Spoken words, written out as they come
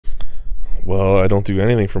Well, I don't do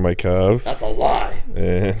anything for my calves. That's a lie.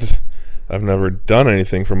 And I've never done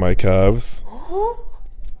anything for my calves.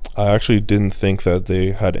 I actually didn't think that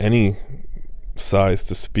they had any size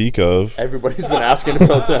to speak of. Everybody's been asking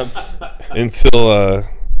about them. Until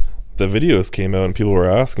the videos came out and people were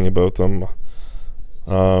asking about them.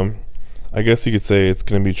 I guess you could say it's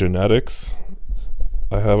going to be genetics.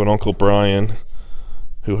 I have an Uncle Brian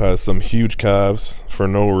who has some huge calves for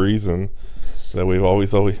no reason that we've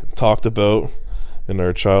always talked about in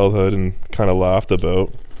our childhood and kind of laughed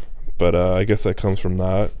about. But I guess that comes from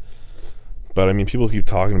that. But I mean, people keep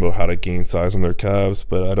talking about how to gain size on their calves,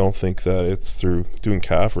 but I don't think that it's through doing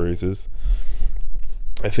calf raises.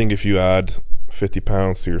 I think if you add 50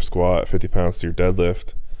 pounds to your squat, 50 pounds to your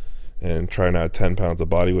deadlift, and try and add 10 pounds of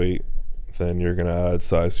body weight, then you're going to add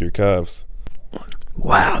size to your calves.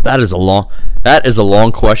 Wow, that is a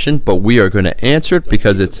long question, but we are going to answer it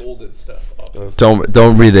because it's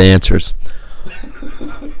don't read the answers.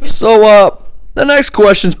 So the next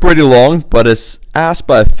question's pretty long, but it's asked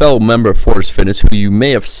by a fellow member of Forest Fitness who you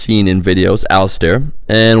may have seen in videos, Alistair.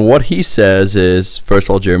 And what he says is, first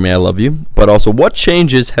of all, Jeremy, I love you, but also, what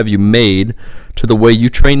changes have you made to the way you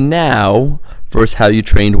train now versus how you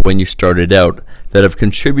trained when you started out that have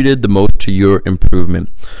contributed the most to your improvement?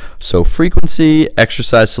 So frequency,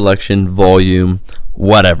 exercise selection, volume,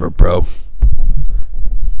 whatever, bro.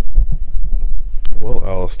 Well,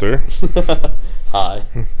 Alistair. Hi.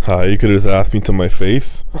 Hi, you could have just asked me to my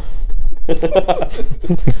face.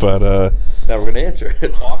 But now we're gonna answer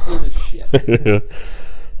it. Awkward as shit.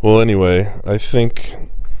 Well, anyway, I think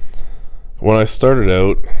when I started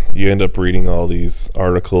out, you end up reading all these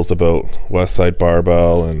articles about West Side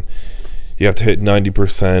Barbell, and you have to hit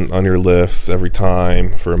 90% on your lifts every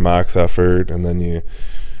time for a max effort, and then you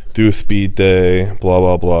do a speed day, blah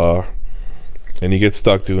blah blah. And you get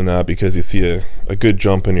stuck doing that because you see a good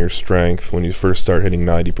jump in your strength when you first start hitting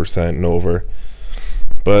 90% and over.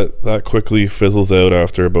 But that quickly fizzles out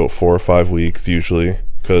after about 4 or 5 weeks usually,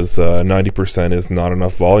 because 90% is not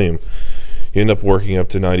enough volume. You end up working up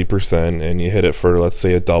to 90% and you hit it for, let's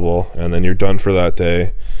say, a double, and then you're done for that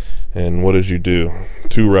day. And what did you do?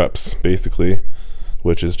 2 reps, basically,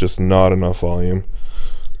 which is just not enough volume.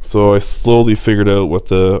 So I slowly figured out what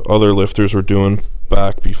the other lifters were doing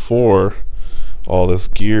back before all this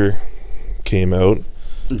gear came out.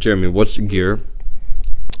 Jeremy, what's gear?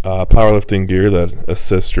 Powerlifting gear that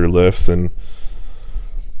assists your lifts, and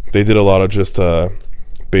they did a lot of just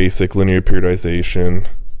basic linear periodization,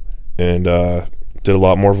 and did a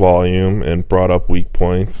lot more volume and brought up weak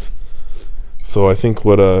points. So I think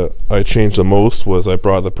what I changed the most was I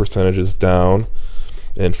brought the percentages down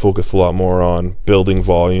and focused a lot more on building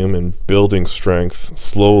volume and building strength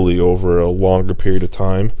slowly over a longer period of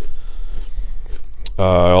time.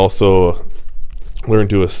 I also learned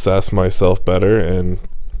to assess myself better and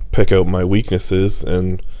pick out my weaknesses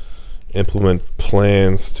and implement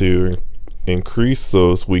plans to increase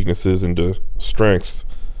those weaknesses into strengths.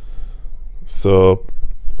 So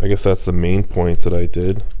I guess that's the main points that I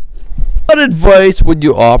did. What advice would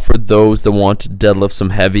you offer those that want to deadlift some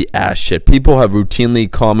heavy ass shit? People have routinely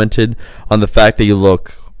commented on the fact that you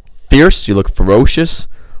look fierce, you look ferocious.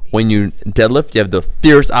 When you deadlift, you have the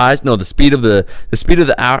fierce eyes. No, the speed of the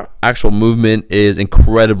actual movement is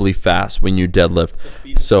incredibly fast when you deadlift.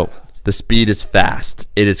 The speed is fast.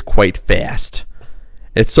 It is quite fast.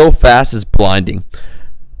 It's so fast it's blinding.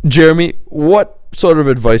 Jeremy, what sort of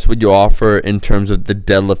advice would you offer in terms of the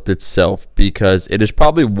deadlift itself? Because it is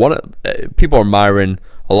probably people are admiring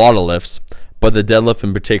a lot of lifts, but the deadlift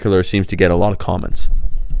in particular seems to get a lot of comments.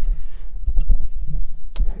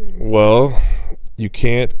 Well, you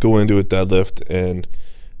can't go into a deadlift and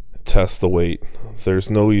test the weight.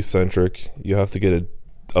 There's no eccentric. You have to get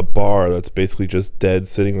a bar that's basically just dead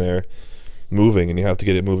sitting there moving, and you have to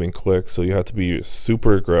get it moving quick. So you have to be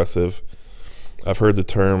super aggressive. I've heard the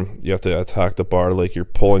term, you have to attack the bar like you're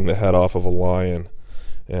pulling the head off of a lion,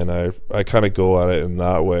 and I kind of go at it in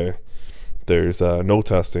that way. There's no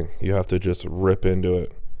testing. You have to just rip into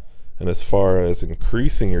it. And as far as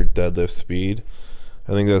increasing your deadlift speed,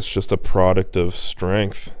 I think that's just a product of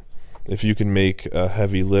strength. If you can make a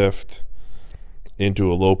heavy lift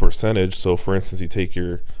into a low percentage, so for instance, you take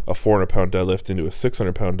a 400-pound deadlift into a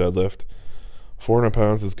 600-pound deadlift, 400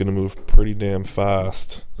 pounds is going to move pretty damn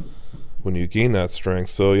fast when you gain that strength.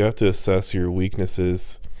 So you have to assess your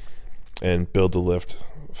weaknesses and build the lift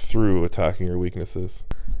through attacking your weaknesses.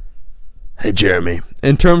 Hey, Jeremy,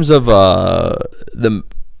 in terms of the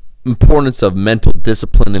importance of mental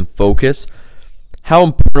discipline and focus, How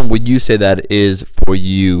important would you say that is for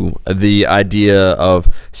you? The idea of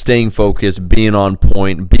staying focused, being on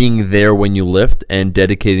point, being there when you lift, and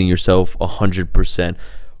dedicating yourself 100%.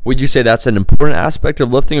 Would you say that's an important aspect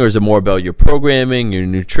of lifting, or is it more about your programming, your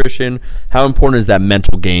nutrition? How important is that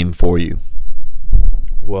mental game for you?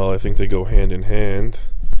 Well, I think they go hand in hand,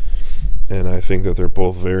 and I think that they're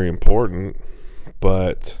both very important,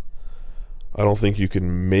 but I don't think you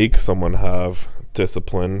can make someone have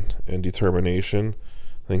discipline and determination.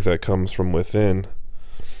 I think that comes from within.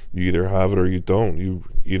 You either have it or you don't. You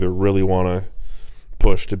either really want to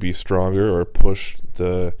push to be stronger or push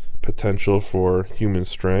the potential for human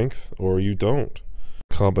strength, or you don't.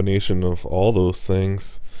 Combination of all those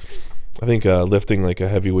things. I think lifting like a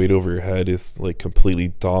heavy weight over your head is like completely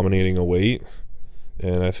dominating a weight,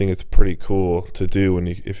 and I think it's pretty cool to do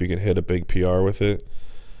if you can hit a big PR with it.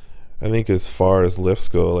 I think as far as lifts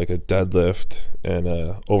go, like a deadlift and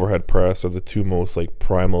a overhead press are the two most like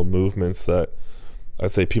primal movements that I'd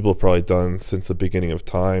say people have probably done since the beginning of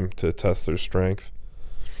time to test their strength.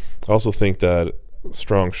 I also think that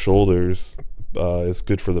strong shoulders is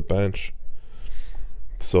good for the bench,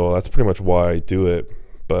 so that's pretty much why I do it.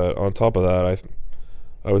 But on top of that,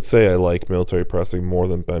 I would say I like military pressing more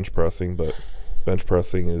than bench pressing, but bench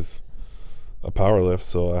pressing is a power lift,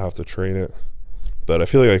 so I have to train it. But I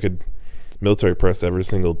feel like I could military press every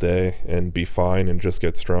single day and be fine and just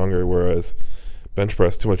get stronger, whereas bench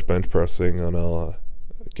press, too much bench pressing and I'll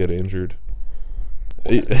get injured.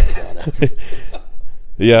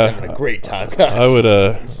 Yeah, having a great time, guys.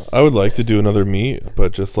 I would like to do another meet,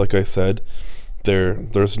 but just like I said,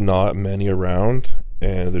 there's not many around,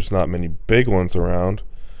 and there's not many big ones around.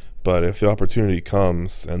 But if the opportunity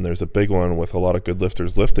comes and there's a big one with a lot of good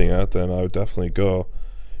lifters lifting at, then I would definitely go.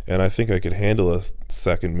 And I think I could handle a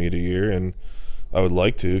second meet a year, and I would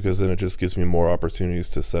like to, because then it just gives me more opportunities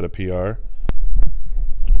to set a PR.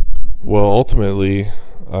 Well, ultimately,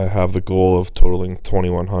 I have the goal of totaling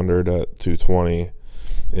 2100 at 220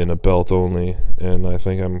 in a belt only, and I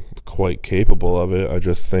think I'm quite capable of it. I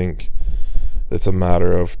just think it's a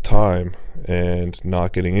matter of time and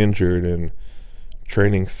not getting injured and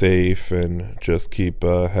training safe and just keep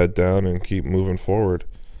head down and keep moving forward.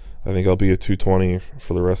 I think I'll be a 220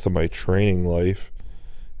 for the rest of my training life,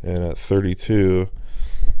 and at 32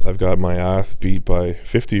 I've got my ass beat by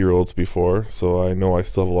 50-year-olds before, so I know I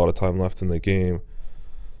still have a lot of time left in the game.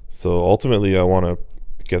 So ultimately I want to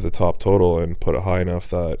get the top total and put it high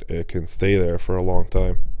enough that it can stay there for a long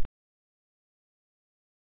time.